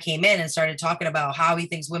some guy came in and started talking about how he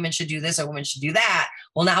thinks women should do this or women should do that,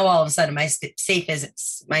 well, now all of a sudden my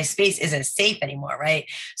space isn't safe anymore, right?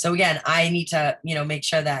 So again, I need to, make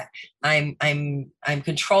sure that I'm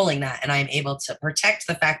controlling that, and I'm able to protect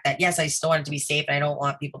the fact that yes, I still want it to be safe, and I don't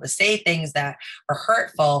want people to say things that are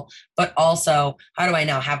hurtful, but also how do I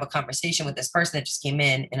now have a conversation with this person that just came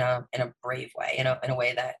in a brave way, in a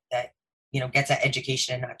way that gets at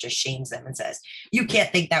education and not just shames them and says, you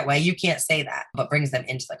can't think that way, you can't say that, but brings them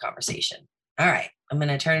into the conversation. All right, I'm going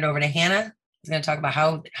to turn it over to Hannah. She's going to talk about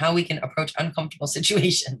how we can approach uncomfortable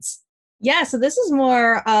situations. Yeah, so this is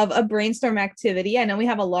more of a brainstorm activity. I know we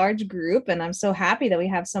have a large group, and I'm so happy that we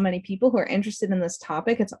have so many people who are interested in this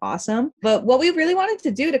topic. It's awesome. But what we really wanted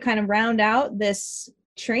to do to kind of round out this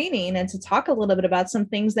training and to talk a little bit about some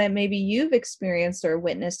things that maybe you've experienced or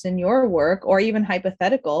witnessed in your work, or even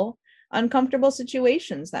hypothetical uncomfortable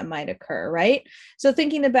situations that might occur, right? So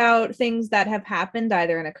thinking about things that have happened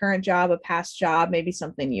either in a current job, a past job, maybe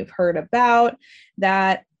something you've heard about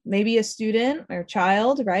that maybe a student or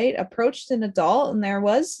child, right, approached an adult and there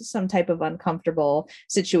was some type of uncomfortable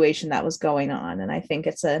situation that was going on. And I think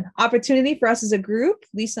it's an opportunity for us as a group,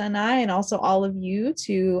 Lisa and I, and also all of you,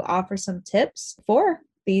 to offer some tips for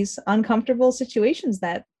these uncomfortable situations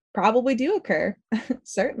that probably do occur.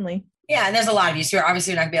 Certainly. Yeah, and there's a lot of you, so you're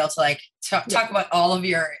obviously not gonna be able to like talk about all of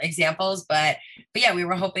your examples, but yeah, we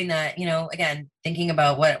were hoping that, again, thinking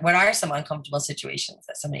about what are some uncomfortable situations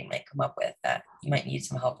that somebody might come up with that you might need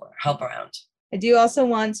some help around. I do also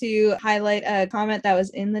want to highlight a comment that was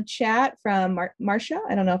in the chat from Marcia.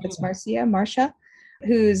 I don't know if it's Marcia,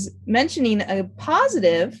 who's mentioning a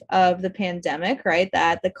positive of the pandemic, right?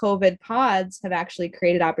 That the COVID pods have actually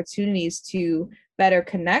created opportunities to better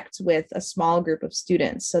connect with a small group of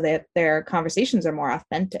students so that their conversations are more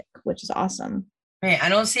authentic, which is awesome. Right. I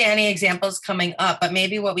don't see any examples coming up, but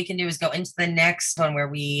maybe what we can do is go into the next one where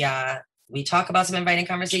we talk about some inviting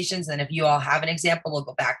conversations. And if you all have an example, we'll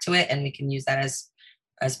go back to it and we can use that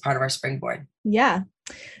as part of our springboard. Yeah.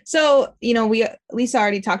 So, Lisa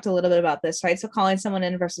already talked a little bit about this, right? So calling someone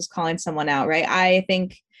in versus calling someone out, right? I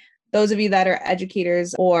think those of you that are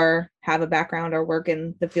educators or have a background or work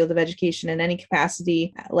in the field of education in any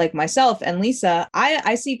capacity, like myself and Lisa,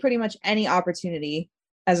 I see pretty much any opportunity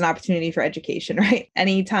as an opportunity for education, right?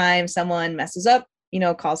 Anytime someone messes up,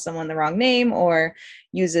 calls someone the wrong name or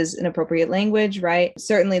uses inappropriate language, right?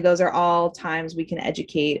 Certainly those are all times we can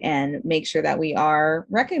educate and make sure that we are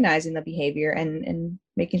recognizing the behavior and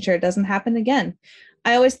making sure it doesn't happen again.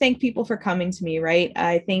 I always thank people for coming to me, right?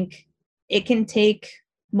 I think it can take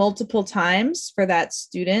multiple times for that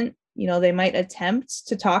student. They might attempt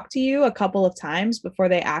to talk to you a couple of times before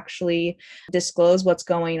they actually disclose what's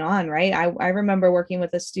going on, right? I remember working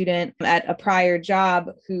with a student at a prior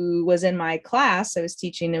job who was in my class. I was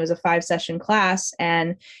teaching, it was a 5-session class,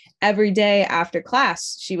 and every day after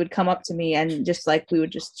class, she would come up to me and just like, we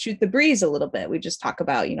would just shoot the breeze a little bit. We just talk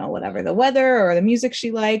about, whatever the weather or the music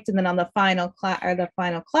she liked. And then on the final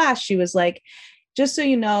class, she was like, just so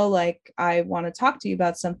you know, like, I want to talk to you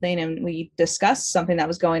about something. And we discussed something that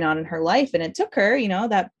was going on in her life. And it took her,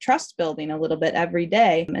 that trust building a little bit every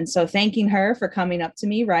day. And so thanking her for coming up to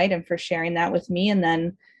me, right, and for sharing that with me, and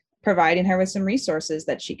then providing her with some resources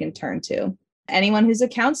that she can turn to. Anyone who's a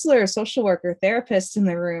counselor, social worker, therapist in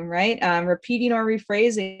the room, right? Repeating or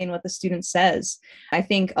rephrasing what the student says. I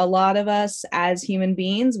think a lot of us as human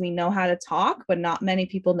beings, we know how to talk, but not many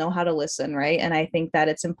people know how to listen, right? And I think that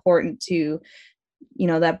it's important to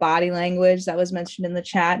that body language that was mentioned in the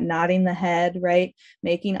chat, nodding the head, right?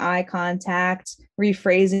 Making eye contact,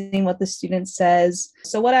 rephrasing what the student says.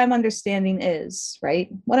 So what I'm understanding is, right?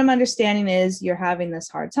 What I'm understanding is you're having this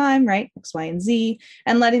hard time, right? X, Y, and Z,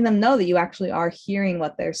 and letting them know that you actually are hearing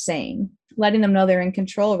what they're saying, letting them know they're in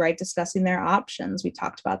control, right? Discussing their options. We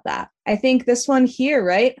talked about that. I think this one here,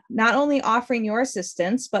 right? Not only offering your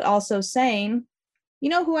assistance, but also saying,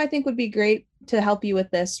 who I think would be great to help you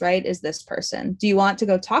with this, right, is this person. Do you want to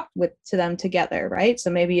go talk to them together, right? So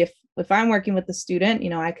maybe if I'm working with the student,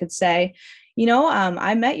 I could say,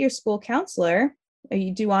 I met your school counselor.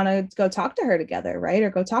 You do want to go talk to her together, right? Or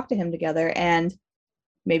go talk to him together, and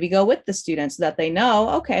maybe go with the student so that they know,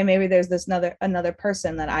 okay, maybe there's this another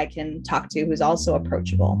person that I can talk to who's also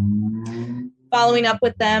approachable. Following up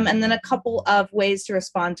with them, and then a couple of ways to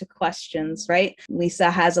respond to questions, right? Lisa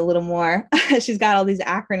has a little more, she's got all these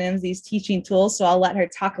acronyms, these teaching tools, so I'll let her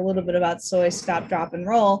talk a little bit about SOY, stop, drop, and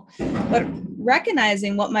roll, but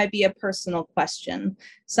recognizing what might be a personal question.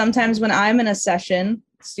 Sometimes when I'm in a session,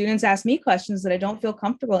 students ask me questions that I don't feel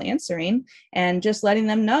comfortable answering, and just letting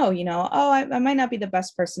them know, I might not be the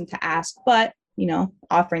best person to ask, but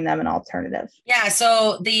offering them an alternative. Yeah.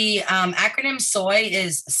 So the acronym SOY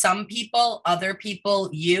is some people, other people,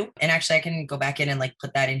 you. And actually, I can go back in and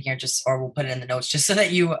put that in here, or we'll put it in the notes just so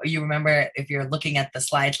that you remember if you're looking at the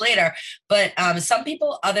slides later. But some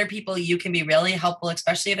people, other people, you can be really helpful,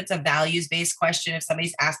 especially if it's a values-based question. If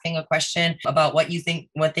somebody's asking a question about what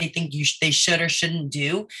they think they should or shouldn't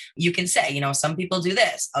do, you can say, some people do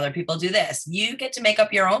this, other people do this. You get to make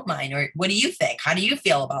up your own mind. Or what do you think? How do you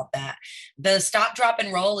feel about that? The stop, drop,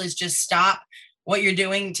 and roll is just stop what you're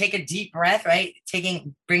doing, take a deep breath, right?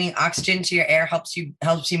 Bringing oxygen to your air helps you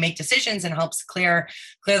make decisions and helps clear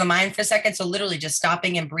the mind for a second. So literally just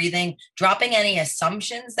stopping and breathing, dropping any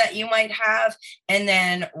assumptions that you might have, and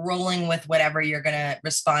then rolling with whatever you're going to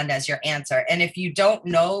respond as your answer. And if you don't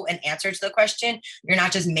know an answer to the question, you're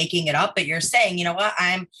not just making it up, but you're saying, you know what,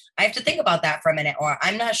 I have to think about that for a minute, or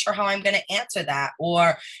I'm not sure how I'm going to answer that,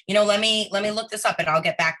 or, let me look this up and I'll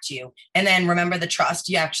get back to you. And then remember the trust,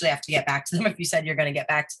 you actually have to get back to them if you said you're going to get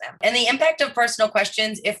back to them. And the impact of personal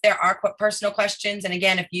questions, if there are personal questions, and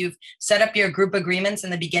again, if you've set up your group agreements in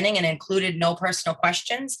the beginning and included no personal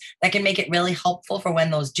questions, that can make it really helpful for when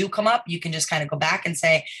those do come up. You can just kind of go back and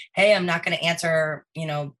say, hey, I'm not going to answer,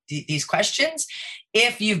 these questions.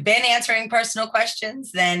 If you've been answering personal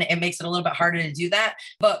questions, then it makes it a little bit harder to do that.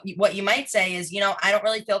 But what you might say is, I don't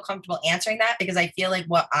really feel comfortable answering that because I feel like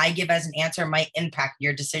what I give as an answer might impact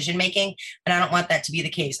your decision making. And I don't want that to be the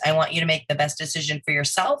case. I want you to make the best decision for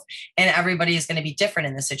yourself, and everybody is going to be different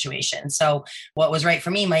in this situation. So what was right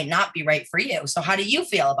for me might not be right for you. So how do you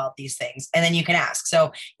feel about these things? And then you can ask.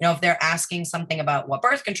 So, if they're asking something about what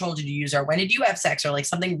birth control did you use, or when did you have sex, or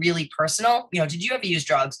something really personal, did you ever use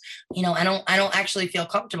drugs? I don't actually feel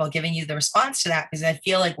comfortable giving you the response to that because I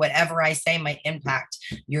feel like whatever I say might impact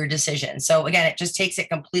your decision. So again, it just takes it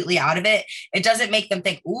completely out of it. It doesn't make them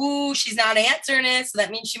think, ooh, she's not answering it, so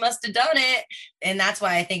that means she must have done it. And that's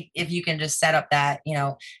why I think if you can just set up that,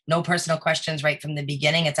 no personal questions right from the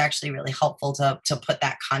beginning, it's actually really helpful to put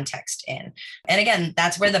that context in. And again,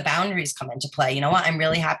 that's where the boundaries come into play. I'm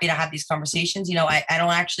really happy to have these conversations. I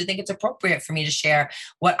don't actually think it's appropriate for me to share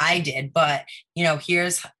what I did, but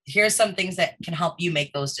here's some things that can help you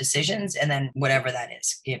make those decisions, and then whatever that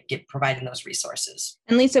is, get providing those resources.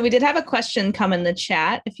 And Lisa, we did have a question come in the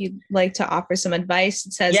chat. If you'd like to offer some advice,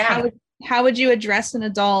 it says, how would you address an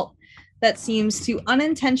adult that seems to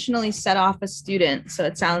unintentionally set off a student? So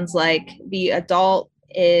it sounds like the adult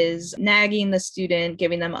is nagging the student,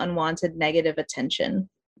 giving them unwanted negative attention.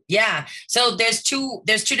 Yeah. So there's two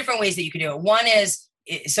different ways that you can do it. One is,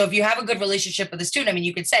 so if you have a good relationship with a student,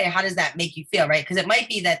 you could say, how does that make you feel? Right. Because it might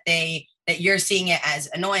be that you're seeing it as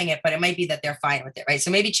annoying it, but it might be that they're fine with it. Right.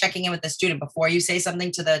 So maybe checking in with the student before you say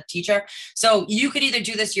something to the teacher. So you could either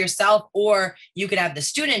do this yourself, or you could have the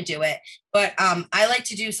student do it. But I like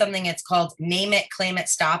to do something that's called name it, claim it,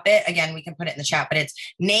 stop it. Again, we can put it in the chat, but it's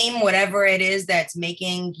name whatever it is that's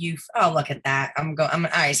making you, oh, look at that. All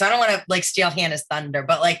right. So I don't want to steal Hannah's thunder,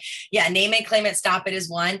 but name it, claim it, stop it is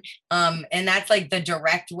one. And that's the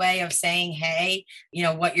direct way of saying, hey,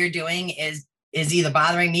 what you're doing is either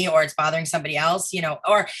bothering me or it's bothering somebody else,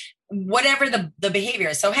 or whatever the behavior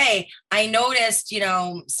is. So, hey, I noticed,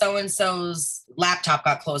 so-and-so's laptop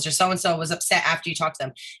got closed, or so-and-so was upset after you talked to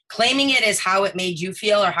them. Claiming it is how it made you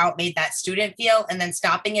feel or how it made that student feel. And then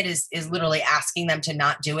stopping it is literally asking them to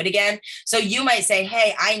not do it again. So you might say,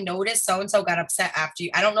 hey, I noticed so-and-so got upset after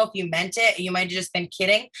you. I don't know if you meant it. You might have just been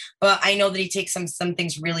kidding, but I know that he takes some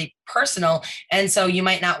things really personal. And so you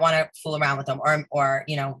might not want to fool around with them, or,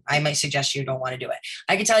 I might suggest you don't want to do it.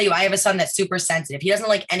 I can tell you, I have a son that's super sensitive. He doesn't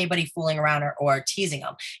like anybody fooling around or teasing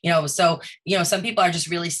him, so, some people are just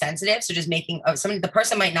really sensitive. So just making the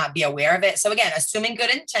person might not be aware of it. So again, assuming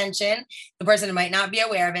good intention, the person might not be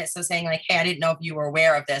aware of it. So saying hey, I didn't know if you were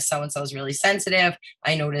aware of this. So-and-so is really sensitive.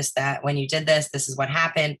 I noticed that when you did this is what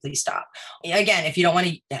happened. Please stop. Again, if you don't want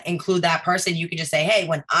to include that person, you can just say, hey,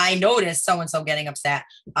 when I noticed so-and-so getting upset,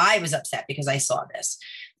 I was upset because I saw this.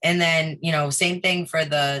 And then, same thing for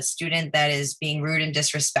the student that is being rude and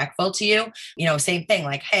disrespectful to you, same thing,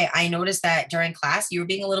 like, hey, I noticed that during class you were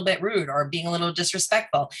being a little bit rude or being a little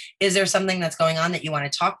disrespectful. Is there something that's going on that you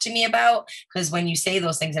want to talk to me about? Because when you say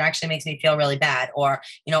those things, it actually makes me feel really bad. Or,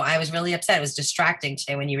 I was really upset. It was distracting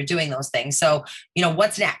today when you were doing those things. So,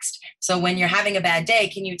 what's next? So when you're having a bad day,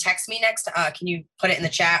 can you text me next? Can you put it in the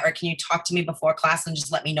chat, or can you talk to me before class and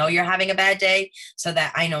just let me know you're having a bad day so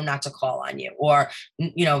that I know not to call on you, or,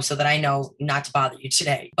 so that I know not to bother you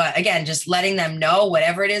today. But again, just letting them know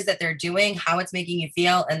whatever it is that they're doing, how it's making you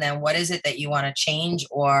feel, and then what is it that you want to change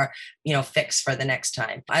or, fix for the next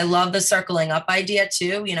time. I love the circling up idea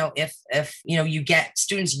too. If you get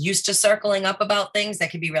students used to circling up about things,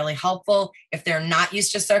 that could be really helpful. If they're not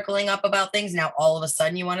used to circling up about things, now all of a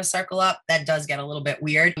sudden you want to circle up, that does get a little bit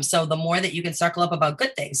weird. So the more that you can circle up about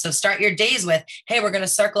good things. So start your days with, hey, we're going to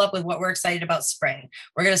circle up with what we're excited about spring.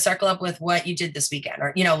 We're going to circle up with what you did this weekend,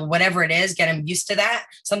 or, whatever it is, get them used to that,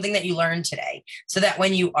 something that you learned today, so that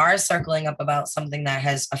when you are circling up about something that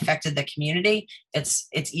has affected the community, it's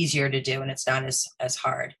easier to do and it's not as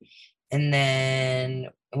hard. And then,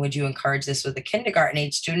 would you encourage this with a kindergarten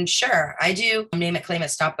age student? Sure, I do. Name it, claim it,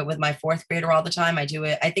 stop it with my fourth grader all the time. I do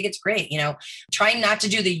it. I think it's great. Trying not to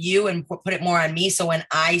do the you and put it more on me. So when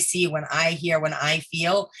I see, when I hear, when I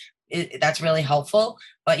feel, that's really helpful.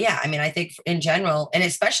 But yeah, I think in general, and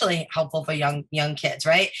especially helpful for young kids,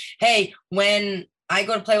 right? Hey, when I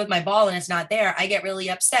go to play with my ball and it's not there, I get really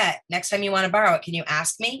upset. Next time you want to borrow it, can you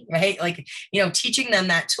ask me? Right? Like, teaching them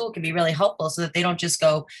that tool can be really helpful so that they don't just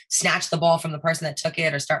go snatch the ball from the person that took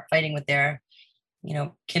it or start fighting with their,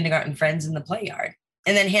 kindergarten friends in the play yard.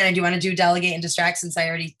 And then Hannah, do you want to do delegate and distract, since I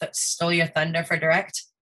already stole your thunder for direct?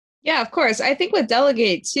 Yeah, of course. I think with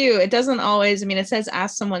delegate too, it doesn't always, it says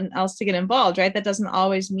ask someone else to get involved, right? That doesn't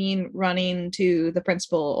always mean running to the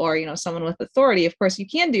principal or, someone with authority. Of course, you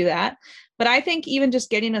can do that. But I think even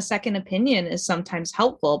just getting a second opinion is sometimes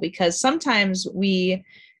helpful, because sometimes we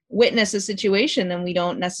witness a situation and we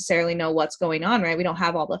don't necessarily know what's going on, right? We don't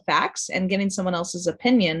have all the facts, and getting someone else's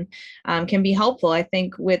opinion can be helpful. I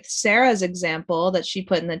think with Sarah's example that she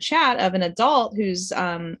put in the chat of an adult who's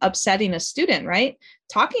upsetting a student, right?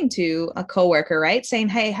 Talking to a coworker, right? Saying,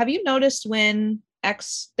 hey, have you noticed when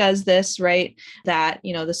X does this, right? That,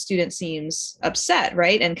 the student seems upset,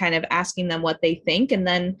 right? And kind of asking them what they think. And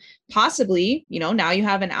then possibly, now you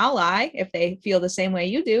have an ally if they feel the same way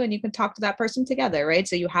you do, and you can talk to that person together, right?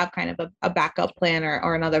 So you have kind of a backup plan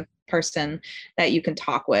or another person that you can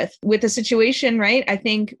talk with the situation, right? I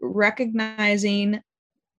think recognizing,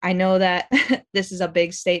 I know that this is a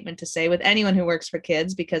big statement to say with anyone who works for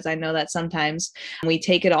kids, because I know that sometimes we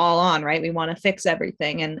take it all on, right? We want to fix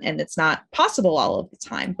everything, and it's not possible all of the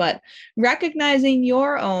time. But recognizing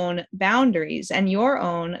your own boundaries and your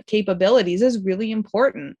own capabilities is really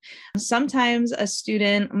important. Sometimes a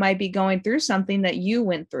student might be going through something that you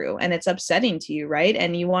went through and it's upsetting to you, right?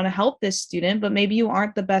 And you want to help this student, but maybe you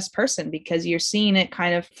aren't the best person because you're seeing it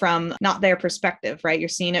kind of from not their perspective, right? You're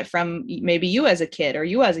seeing it from maybe you as a kid or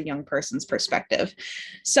you as a young person's perspective.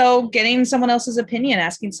 So getting someone else's opinion,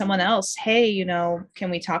 asking someone else, hey, can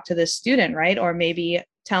we talk to this student, right? Or maybe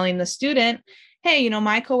telling the student, hey,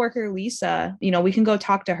 my coworker, Lisa, we can go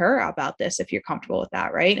talk to her about this if you're comfortable with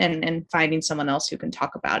that, right? And finding someone else who can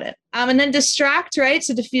talk about it. And then distract, right?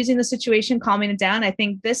 So diffusing the situation, calming it down. I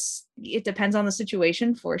think it depends on the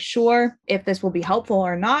situation for sure, if this will be helpful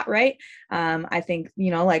or not, right? I think,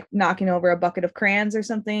 like knocking over a bucket of crayons or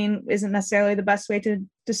something isn't necessarily the best way to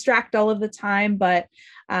distract all of the time. But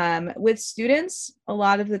with students, a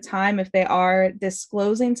lot of the time, if they are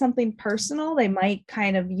disclosing something personal, they might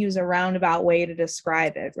kind of use a roundabout way to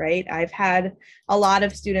describe it, right? I've had a lot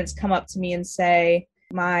of students come up to me and say,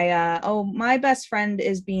 my best friend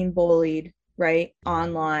is being bullied, right,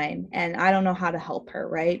 online, and I don't know how to help her,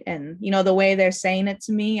 right? And the way they're saying it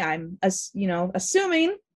to me, I'm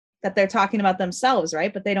assuming that they're talking about themselves,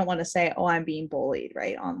 right? But they don't want to say, oh, I'm being bullied,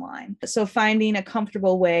 right, online. So finding a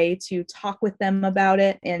comfortable way to talk with them about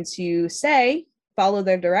it and to follow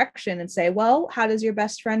their direction and say, well, how does your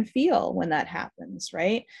best friend feel when that happens,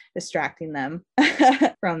 right? Distracting them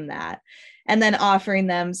from that. And then offering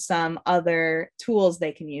them some other tools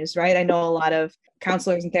they can use, right? I know a lot of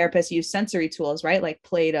counselors and therapists use sensory tools, right? Like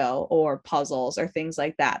Play-Doh or puzzles or things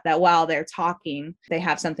like that, that while they're talking, they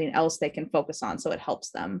have something else they can focus on. So it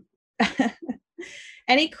helps them.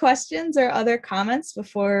 Any questions or other comments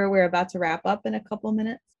before we're about to wrap up in a couple of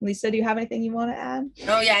minutes? Lisa, do you have anything you want to add?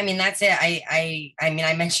 Oh yeah, that's it.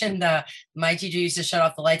 I mentioned my teacher used to shut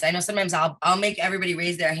off the lights. I know sometimes I'll make everybody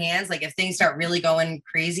raise their hands. Like if things start really going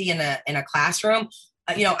crazy in a classroom,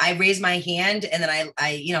 I raise my hand, and then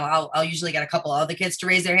I'll usually get a couple of other kids to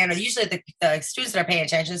raise their hand, or usually the students that are paying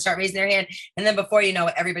attention start raising their hand. And then before you know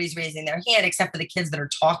it, everybody's raising their hand except for the kids that are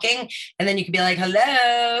talking. And then you can be like,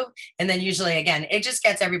 hello. And then usually, again, it just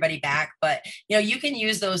gets everybody back. But, you can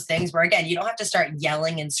use those things where, again, you don't have to start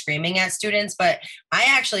yelling and screaming at students. But I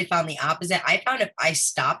actually found the opposite. I found if I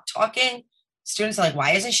stopped talking, students are like,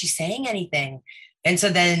 why isn't she saying anything? And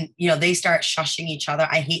so then, they start shushing each other.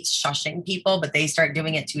 I hate shushing people, but they start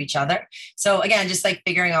doing it to each other. So again, just like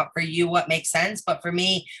figuring out for you what makes sense. But for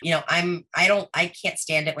me, I can't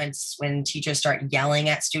stand it when teachers start yelling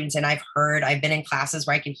at students. And I've been in classes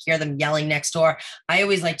where I can hear them yelling next door. I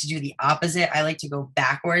always like to do the opposite. I like to go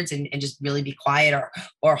backwards and just really be quiet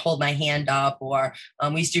or hold my hand up. Or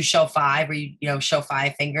we used to show 5 where you show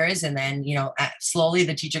 5 fingers. And then, slowly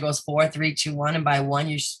the teacher goes 4, 3, 2, 1. And by 1,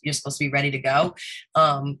 you're supposed to be ready to go.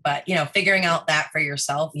 But figuring out that for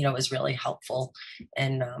yourself, is really helpful.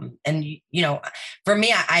 And for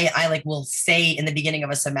me, I will say in the beginning of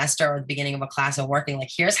a semester or the beginning of a class and working, like,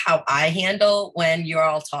 here's how I handle when you're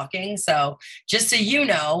all talking. So just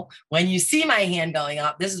so when you see my hand going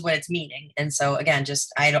up, this is what it's meaning. And so again,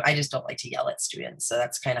 I just don't like to yell at students. So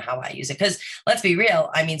that's kind of how I use it. Because let's be real.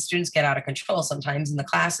 I mean, students get out of control sometimes in the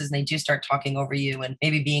classes, and they do start talking over you and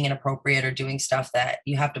maybe being inappropriate or doing stuff that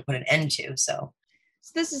you have to put an end to. So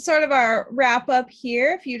this is sort of our wrap up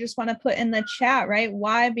here. If you just want to put in the chat, right,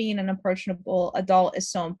 why being an approachable adult is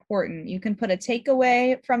so important. You can put a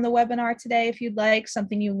takeaway from the webinar today if you'd like,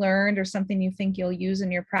 something you learned or something you think you'll use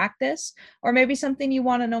in your practice, or maybe something you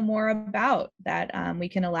want to know more about that we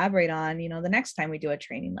can elaborate on, the next time we do a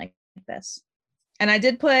training like this. And I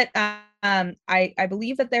did put, I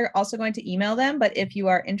believe that they're also going to email them, but if you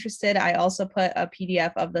are interested, I also put a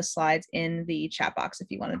PDF of the slides in the chat box if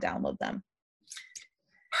you want to download them.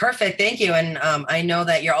 Perfect. Thank you. And I know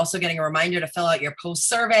that you're also getting a reminder to fill out your post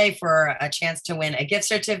survey for a chance to win a gift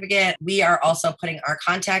certificate. We are also putting our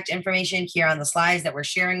contact information here on the slides that we're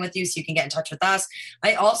sharing with you so you can get in touch with us.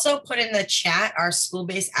 I also put in the chat our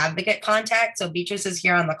school-based advocate contact. So Beatrice is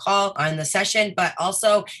here on the call on the session, but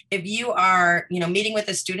also if you are, meeting with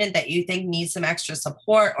a student that you think needs some extra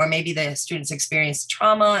support, or maybe the student's experienced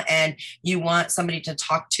trauma and you want somebody to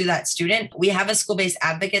talk to that student, we have a school-based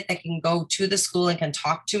advocate that can go to the school and can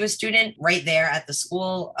talk to a student right there at the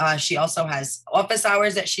school. She also has office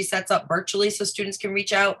hours that she sets up virtually so students can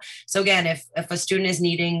reach out. So again, if a student is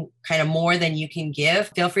needing kind of more than you can give,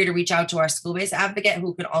 feel free to reach out to our school-based advocate,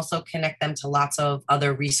 who can also connect them to lots of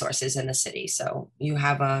other resources in the city. So you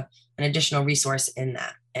have an additional resource in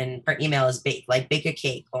that. And her email is bake a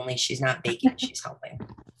cake, only she's not baking, she's helping.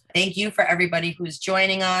 Thank you for everybody who's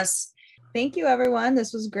joining us. Thank you, everyone.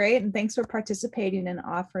 This was great. And thanks for participating and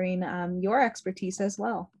offering your expertise as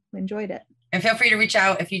well. Enjoyed it. And feel free to reach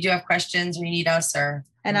out if you do have questions or you need us.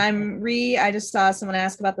 And I just saw someone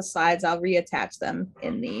ask about the slides. I'll reattach them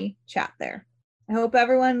in the chat there. I hope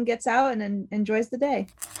everyone gets out and enjoys the day.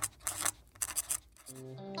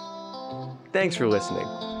 Thanks for listening.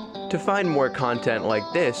 To find more content like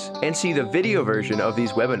this and see the video version of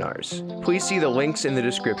these webinars, please see the links in the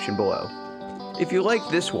description below. If you like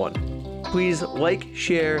this one, please like,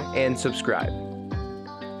 share, and subscribe.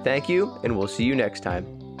 Thank you, and we'll see you next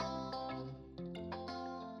time.